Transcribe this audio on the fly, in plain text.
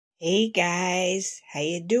Hey guys, how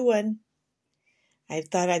you doing? I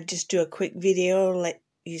thought I'd just do a quick video, let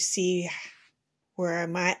you see where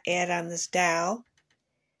I'm at on this doll.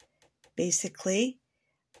 Basically,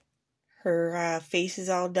 her face is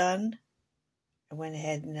all done. I went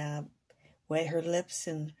ahead and wet her lips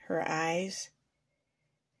and her eyes.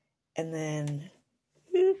 And then,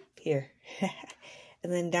 here.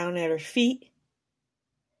 And then down at her feet.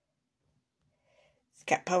 It's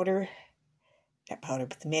got powder. Not powder,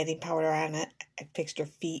 but the matting powder on it. I fixed her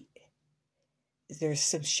feet. There's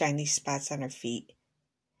some shiny spots on her feet.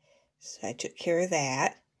 So I took care of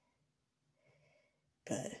that.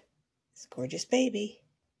 But it's a gorgeous baby.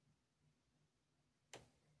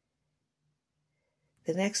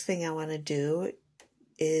 The next thing I want to do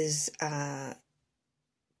is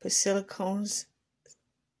put silicones,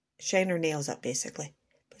 shine her nails up basically.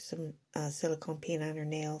 Put some silicone paint on her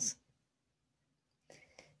nails.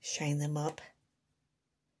 Shine them up.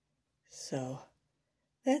 So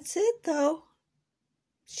that's it though.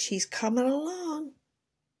 She's coming along.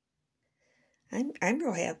 I'm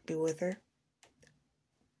real happy with her.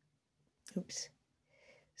 Oops.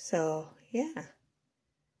 So yeah.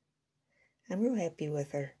 I'm real happy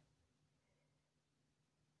with her.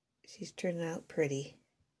 She's turning out pretty.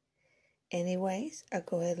 Anyways, I'll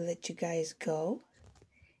go ahead and let you guys go.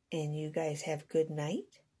 And you guys have a good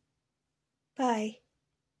night. Bye.